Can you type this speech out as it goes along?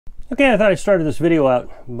Okay, I thought I started this video out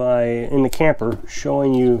in the camper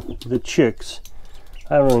showing you the chicks.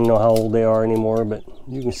 I don't even know how old they are anymore, but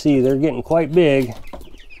you can see they're getting quite big.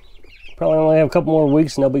 Probably only have a couple more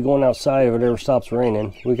weeks and they'll be going outside if it ever stops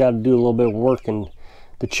raining. We got to do a little bit of work in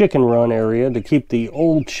the chicken run area to keep the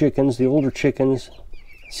older chickens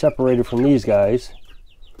separated from these guys.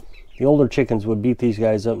 The older chickens would beat these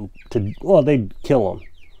guys up to, well, they'd kill them.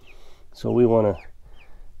 So we want to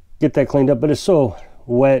get that cleaned up, but it's so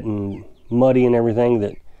wet and muddy and everything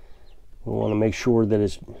that we want to make sure that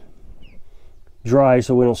it's dry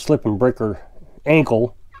so we don't slip and break our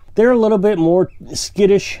ankle. They're a little bit more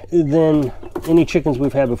skittish than any chickens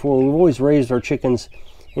we've had before. We've always raised our chickens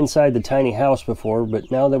inside the tiny house before, but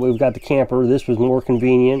now that we've got the camper, this was more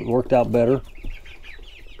convenient, worked out better.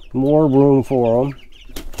 More room for them,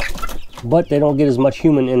 but they don't get as much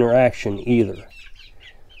human interaction either.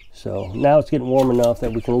 So now it's getting warm enough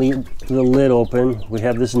that we can leave the lid open. We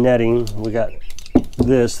have this netting. We got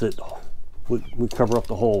this that we cover up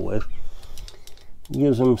the hole with. It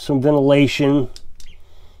gives them some ventilation.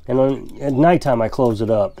 And at nighttime I close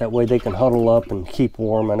it up. That way they can huddle up and keep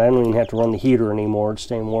warm. And I don't even have to run the heater anymore. It's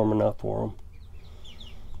staying warm enough for them.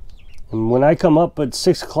 And when I come up at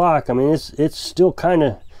 6 o'clock, I mean, it's still kind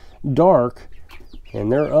of dark.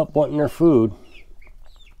 And they're up wanting their food.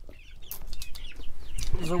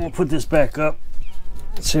 So we'll put this back up.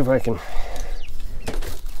 Let's see if I can.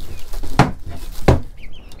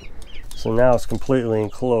 So now it's completely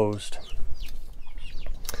enclosed.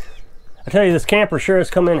 I tell you, this camper sure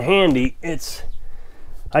has come in handy.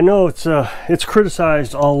 I know it's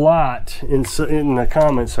criticized a lot in the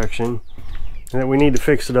comment section that we need to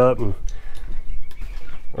fix it up,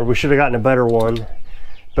 or we should have gotten a better one.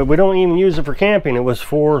 But we don't even use it for camping. It was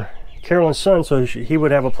for Carolyn's son, so he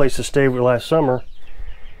would have a place to stay last summer.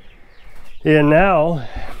 And now,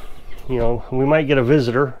 you know, we might get a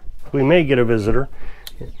visitor. We may get a visitor,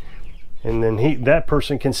 and then that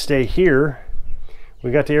person can stay here. We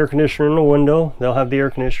got the air conditioner in the window. They'll have the air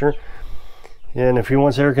conditioner. And if he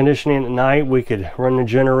wants air conditioning at night, we could run the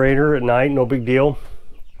generator at night, no big deal.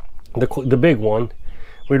 The big one.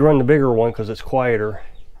 We'd run the bigger one because it's quieter.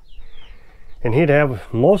 And he'd have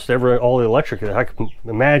all the electric that I could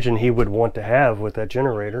imagine he would want to have with that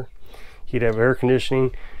generator. He'd have air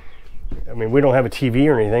conditioning. I mean, we don't have a TV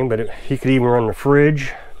or anything, but he could even run the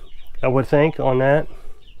fridge, I would think, on that.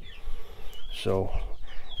 So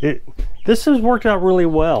this has worked out really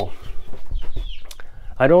well.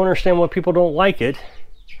 I don't understand why people don't like it.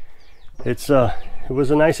 It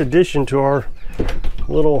was a nice addition to our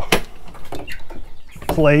little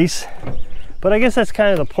place. But I guess that's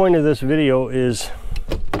kind of the point of this video is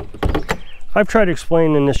I've tried to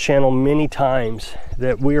explain in this channel many times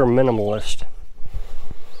that we are minimalist.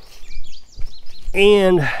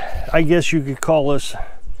 And I guess you could call us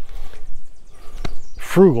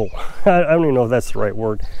frugal. I don't even know if that's the right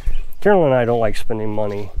word. Carolyn and I don't like spending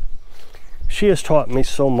money. She has taught me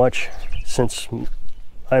so much since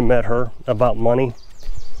I met her about money.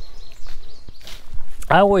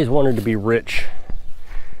 I always wanted to be rich,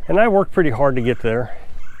 and I worked pretty hard to get there.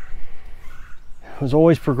 I was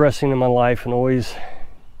always progressing in my life and always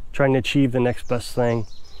trying to achieve the next best thing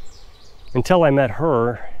until I met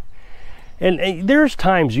her. And there's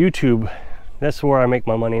times YouTube, that's where I make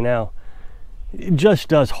my money now, it just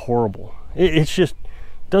does horrible. It just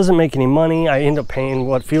doesn't make any money. I end up paying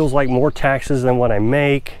what feels like more taxes than what I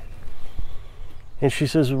make. And she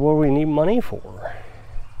says, what do we need money for?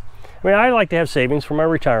 I mean, I like to have savings for my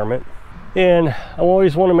retirement. And I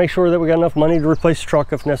always want to make sure that we got enough money to replace the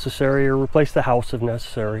truck if necessary, or replace the house if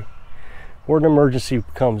necessary, or an emergency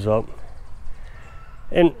comes up.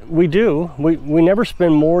 And we do. We never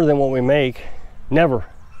spend more than what we make. Never.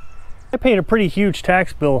 I paid a pretty huge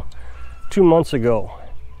tax bill 2 months ago.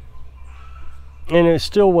 And it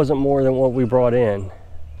still wasn't more than what we brought in.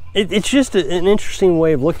 It's just an interesting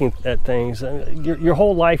way of looking at things. Your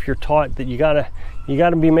whole life you're taught that you gotta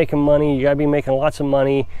be making money, you gotta be making lots of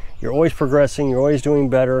money, you're always progressing, you're always doing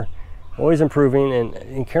better, always improving.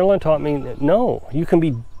 And Carolyn taught me, no, you can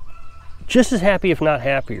be just as happy, if not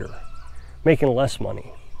happier, making less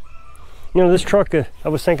money. You know, this truck, I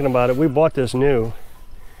was thinking about it, we bought this new,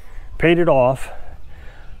 paid it off.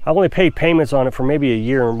 I only paid payments on it for maybe a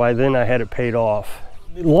year, and by then I had it paid off.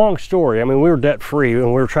 Long story. I mean, we were debt free, and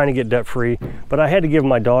we were trying to get debt free, but I had to give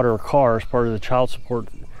my daughter a car as part of the child support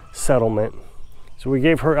settlement. So I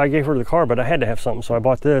gave her the car, but I had to have something, so I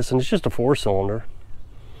bought this, and it's just a 4-cylinder.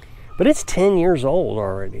 But it's 10 years old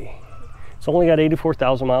already. It's only got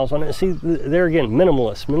 84,000 miles on it. See, there again,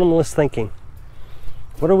 minimalist thinking.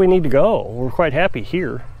 Where do we need to go? We're quite happy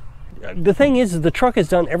here. The thing is the truck has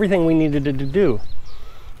done everything we needed it to do.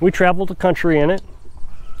 We traveled the country in it,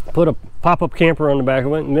 put a pop-up camper on the back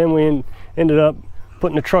of it, and then we ended up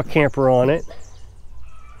putting a truck camper on it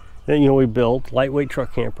that, you know, we built, lightweight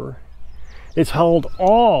truck camper. It's held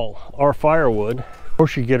all our firewood,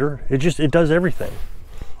 grocery getter. It does everything.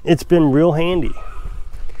 It's been real handy.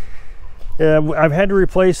 I've had to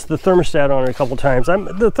replace the thermostat on it a couple times.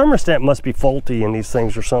 The thermostat must be faulty in these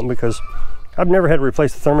things or something, because I've never had to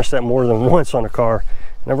replace the thermostat more than once on a car,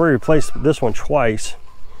 and I've already replaced this one twice.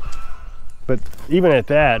 But even at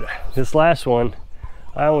that, this last one,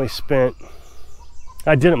 I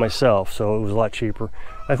did it myself, so it was a lot cheaper.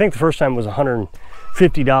 I think the first time was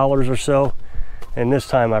 $150 or so, and this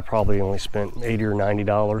time I probably only spent $80 or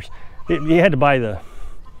 $90. You had to buy the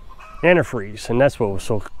antifreeze, and that's what was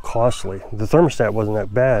so costly. The thermostat wasn't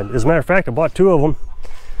that bad. As a matter of fact, I bought 2 of them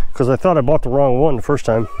because I thought I bought the wrong one the first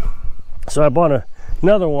time. So I bought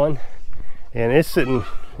another one, and it's sitting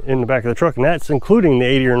in the back of the truck, and that's including the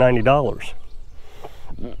 $80 or $90.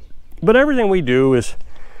 But everything we do is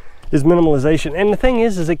minimalization, and the thing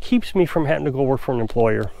is it keeps me from having to go work for an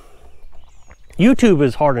employer. YouTube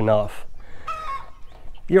is hard enough.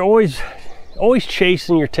 You're always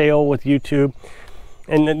chasing your tail with YouTube,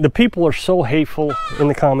 and the people are so hateful in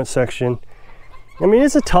the comment section. I mean,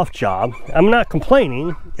 it's a tough job. I'm not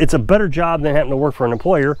complaining. It's a better job than having to work for an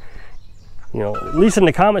employer. You know, at least in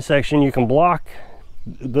the comment section, you can block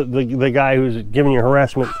the guy who's giving you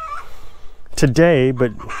harassment today,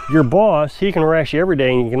 but your boss, he can harass you every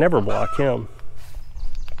day and you can never block him.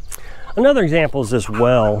 Another example is this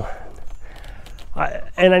well.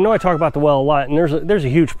 And I know I talk about the well a lot, and there's a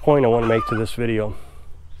huge point I want to make to this video.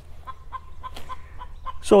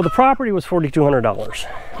 So the property was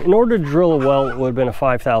 $4,200. In order to drill a well, it would have been a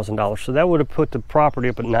 $5,000. So that would have put the property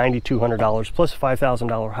up at $9,200 plus a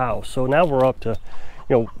 $5,000 house. So now we're up to,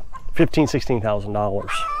 you know, $15,000, $16,000.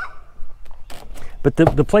 But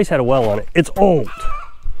the place had a well on it. It's old.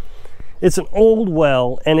 It's an old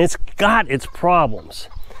well, and it's got its problems.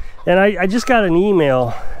 And I just got an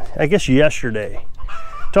email, I guess yesterday,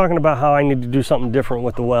 talking about how I need to do something different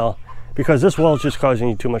with the well because this well is just causing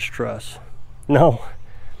you too much stress. No,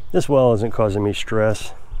 this well isn't causing me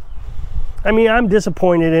stress. I mean, I'm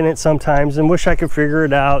disappointed in it sometimes and wish I could figure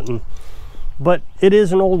it out, but it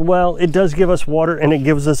is an old well. It does give us water, and it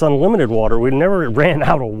gives us unlimited water. We never ran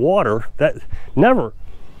out of water. Never.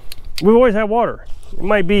 We've always had water. It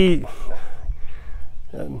might be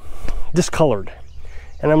discolored,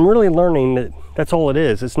 and I'm really learning that that's all it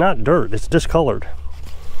is. It's not dirt, it's discolored.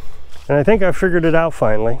 And I think I figured it out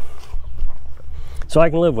finally, so I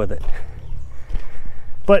can live with it.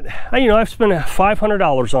 But you know, I've spent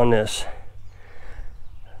 $500 on this.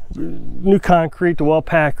 New concrete, the well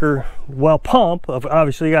packer, well pump.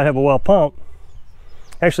 Obviously you gotta have a well pump.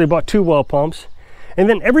 Actually bought 2 well pumps, and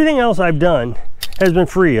then everything else I've done has been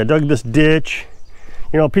free. I dug this ditch,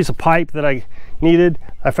 you know, a piece of pipe that I needed,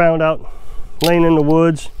 I found out laying in the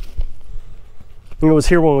woods. You know, it was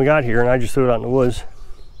here when we got here, and I just threw it out in the woods.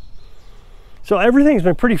 So everything's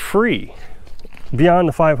been pretty free beyond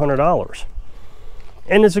the $500,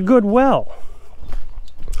 and it's a good well.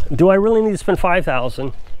 Do I really need to spend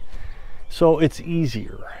 $5,000? So it's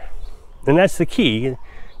easier, and that's the key.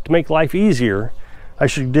 To make life easier, I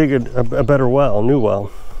should dig a better well, a new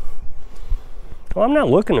well. Well, I'm not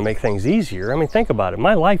looking to make things easier. I mean, think about it.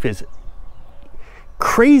 My life is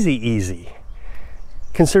crazy easy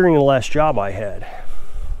considering the last job I had.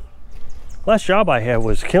 Last job I had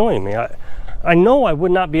was killing me. I know I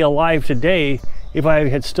would not be alive today if I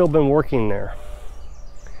had still been working there.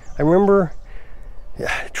 I remember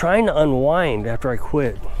trying to unwind after I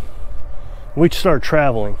quit. We started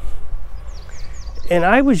traveling, and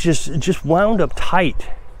I was just wound up tight.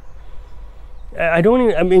 I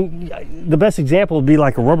mean, the best example would be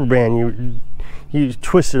like a rubber band. You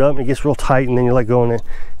twist it up and it gets real tight, and then you let go and it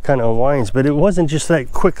kind of unwinds. But it wasn't just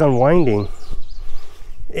that quick unwinding.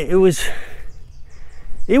 It was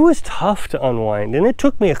tough to unwind, and it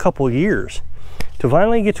took me a couple years to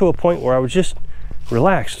finally get to a point where I was just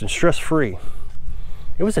relaxed and stress-free.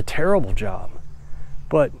 It was a terrible job,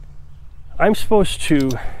 but I'm supposed to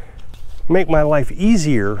make my life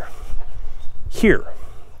easier here.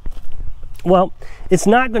 Well, it's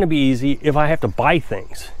not going to be easy if I have to buy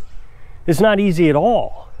things. It's not easy at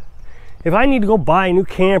all. If I need to go buy a new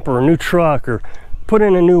camper, a new truck, or put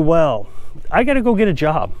in a new well, I got to go get a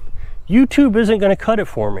job. YouTube isn't going to cut it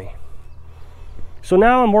for me. So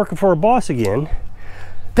now I'm working for a boss again.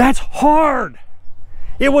 That's hard.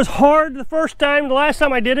 It was hard the first time, the last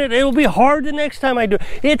time I did it. It will be hard the next time I do it.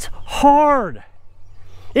 It's hard.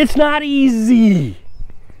 It's not easy.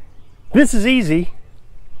 This is easy.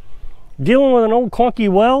 Dealing with an old clunky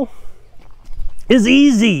well is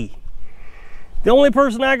easy. The only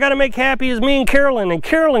person I got to make happy is me and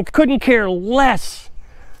Carolyn couldn't care less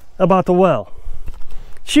about the well.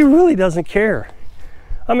 She really doesn't care.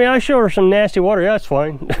 I mean, I show her some nasty water. Yeah, it's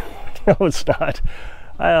fine. No, it's not.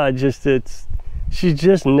 She's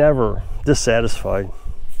just never dissatisfied.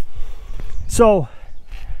 So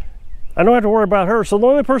I don't have to worry about her. So the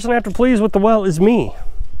only person I have to please with the well is me.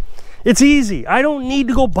 It's easy. I don't need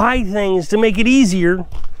to go buy things to make it easier,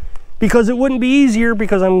 because it wouldn't be easier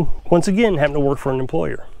because I'm, once again, having to work for an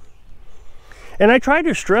employer. And I try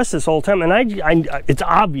to stress this all the time, and it's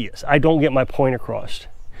obvious I don't get my point across.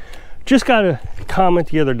 Just got a comment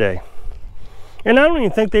the other day, and I don't even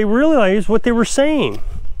think they realized what they were saying.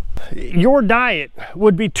 Your diet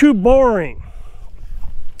would be too boring.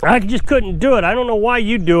 I just couldn't do it. I don't know why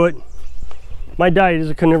you do it. My diet is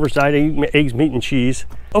a carnivorous diet. I eat eggs, meat, and cheese.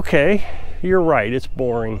 Okay, you're right, it's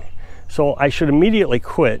boring. So I should immediately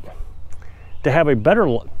quit to have a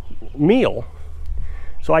better meal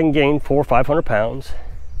so I can gain 400 or 500 pounds,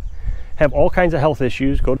 have all kinds of health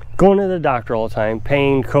issues, going to the doctor all the time,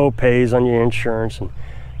 paying co-pays on your insurance, and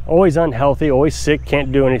always unhealthy, always sick,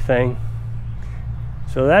 can't do anything.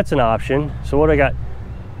 So that's an option. So what I got?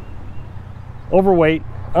 Overweight,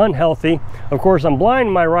 unhealthy. Of course, I'm blind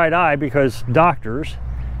in my right eye because doctors.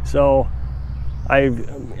 So I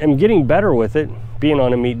am getting better with it, being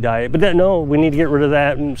on a meat diet. But no, we need to get rid of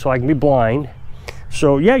that so I can be blind.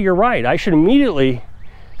 So yeah, you're right. I should immediately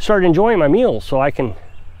start enjoying my meals so I can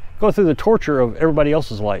go through the torture of everybody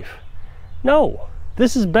else's life. No,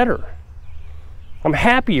 this is better. I'm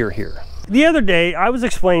happier here. The other day, I was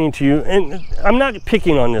explaining to you, and I'm not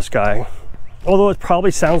picking on this guy, although it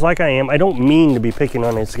probably sounds like I am. I don't mean to be picking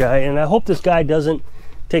on this guy, and I hope this guy doesn't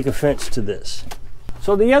take offense to this.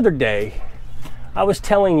 So the other day, I was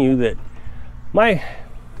telling you that my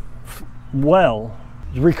well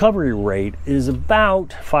recovery rate is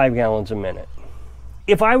about 5 gallons a minute.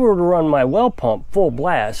 If I were to run my well pump full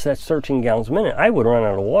blast, that's 13 gallons a minute, I would run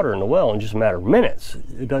out of water in the well in just a matter of minutes.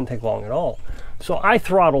 It doesn't take long at all. So I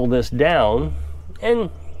throttle this down, and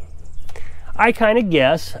I kind of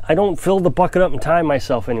guess. I don't fill the bucket up and time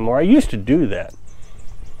myself anymore. I used to do that.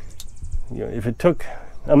 You know, if it took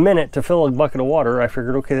a minute to fill a bucket of water, I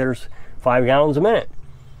figured, okay, there's 5 gallons a minute.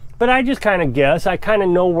 But I just kind of guess. I kind of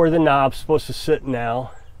know where the knob's supposed to sit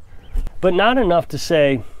now, but not enough to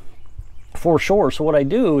say for sure. So what I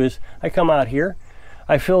do is I come out here,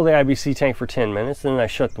 I fill the IBC tank for 10 minutes, then I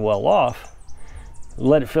shut the well off,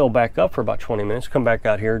 let it fill back up for about 20 minutes, come back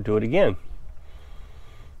out here, do it again.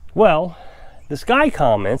 Well, this guy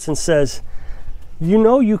comments and says, you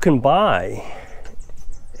know, you can buy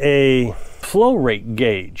a flow rate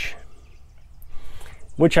gauge,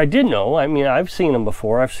 which I did know. I mean, I've seen them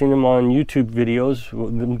before. I've seen them on YouTube videos,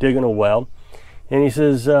 them digging a well. And he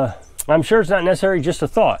says, I'm sure it's not necessary, just a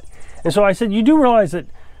thought. And so I said, you do realize that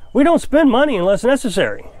we don't spend money unless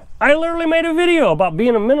necessary. I literally made a video about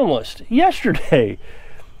being a minimalist yesterday.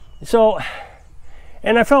 So,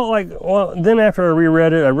 and I felt like, well, then after I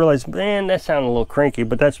reread it, I realized, man, that sounded a little cranky,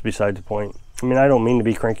 but that's beside the point. I mean, I don't mean to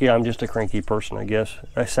be cranky. I'm just a cranky person, I guess.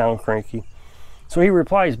 I sound cranky. So he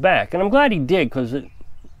replies back, and I'm glad he did, because it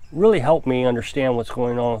really helped me understand what's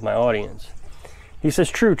going on with my audience. He says,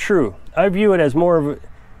 true, true. I view it as more of a,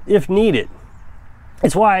 if needed.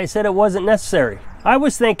 It's why I said it wasn't necessary. I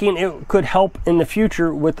was thinking it could help in the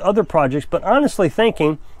future with other projects, but honestly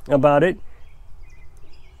thinking about it,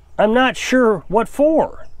 I'm not sure what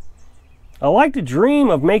for. I like to dream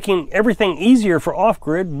of making everything easier for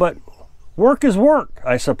off-grid, but work is work,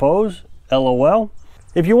 I suppose. LOL.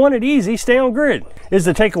 If you want it easy, stay on grid, is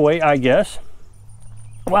the takeaway, I guess.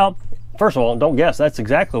 Well, first of all, don't guess. That's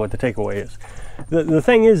exactly what the takeaway is. The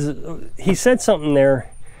thing is, he said something there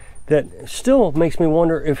that still makes me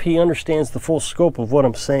wonder if he understands the full scope of what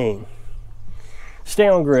I'm saying. Stay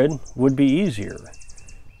on grid would be easier.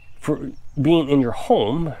 For being in your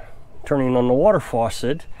home, turning on the water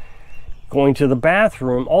faucet, going to the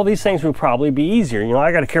bathroom, all these things would probably be easier. You know,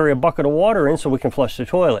 I got to carry a bucket of water in so we can flush the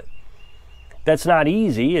toilet. That's not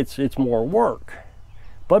easy. It's more work.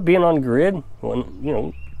 But being on grid, when, you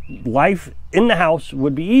know, life in the house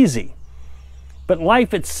would be easy. But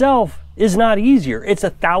life itself is not easier. It's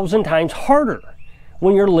 1,000 times harder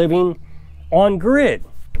when you're living on grid,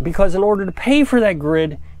 because in order to pay for that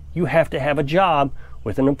grid, you have to have a job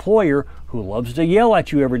with an employer who loves to yell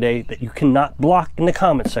at you every day that you cannot block in the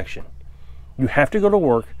comment section. You have to go to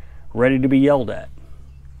work ready to be yelled at.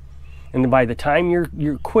 And by the time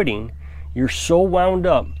you're quitting, you're so wound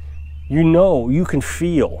up, you know, you can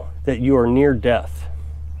feel that you are near death.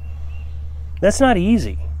 That's not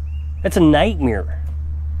easy. That's a nightmare.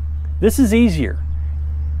 This is easier.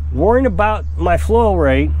 Worrying about my flow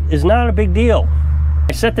rate is not a big deal.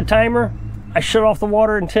 I set the timer, I shut off the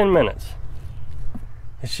water in 10 minutes.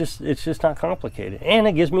 It's just not complicated. And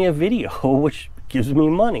it gives me a video, which gives me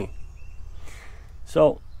money.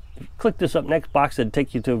 So if you click this up next box, it'd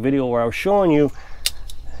take you to a video where I was showing you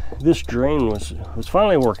this drain was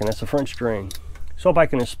finally working. That's a French drain. So hope I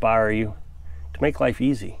can inspire you to make life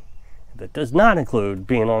easy. That does not include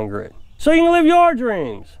being on grid, so you can live your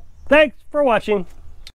dreams. Thanks for watching.